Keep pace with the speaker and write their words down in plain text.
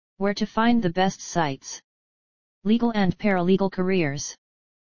Where to find the best sites. Legal and paralegal careers.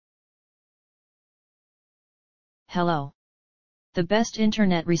 Hello. The best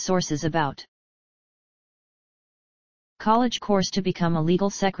internet resources about college course to become a legal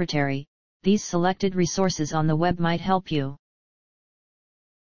secretary. These selected resources on the web might help you.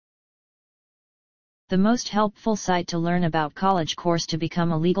 The most helpful site to learn about college course to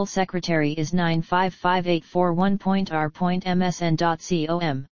become a legal secretary is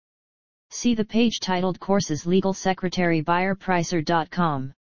 95584.r.msn.com. See the page titled Courses Legal Secretary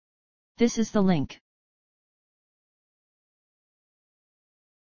BuyerPricer.com. This is the link.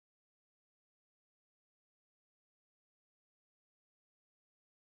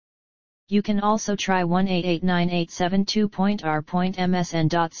 You can also try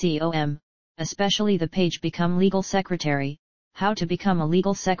 1889872.r.msn.com, especially the page Become Legal Secretary, How to Become a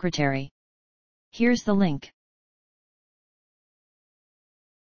Legal Secretary. Here's the link.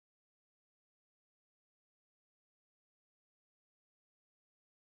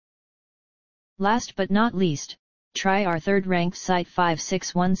 Last but not least, try our third-ranked site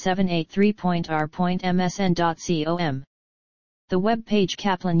 561783.r.msn.com. The web page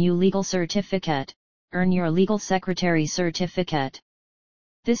Kaplan U Legal Certificate, earn your legal secretary certificate.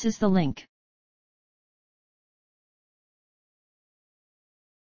 This is the link.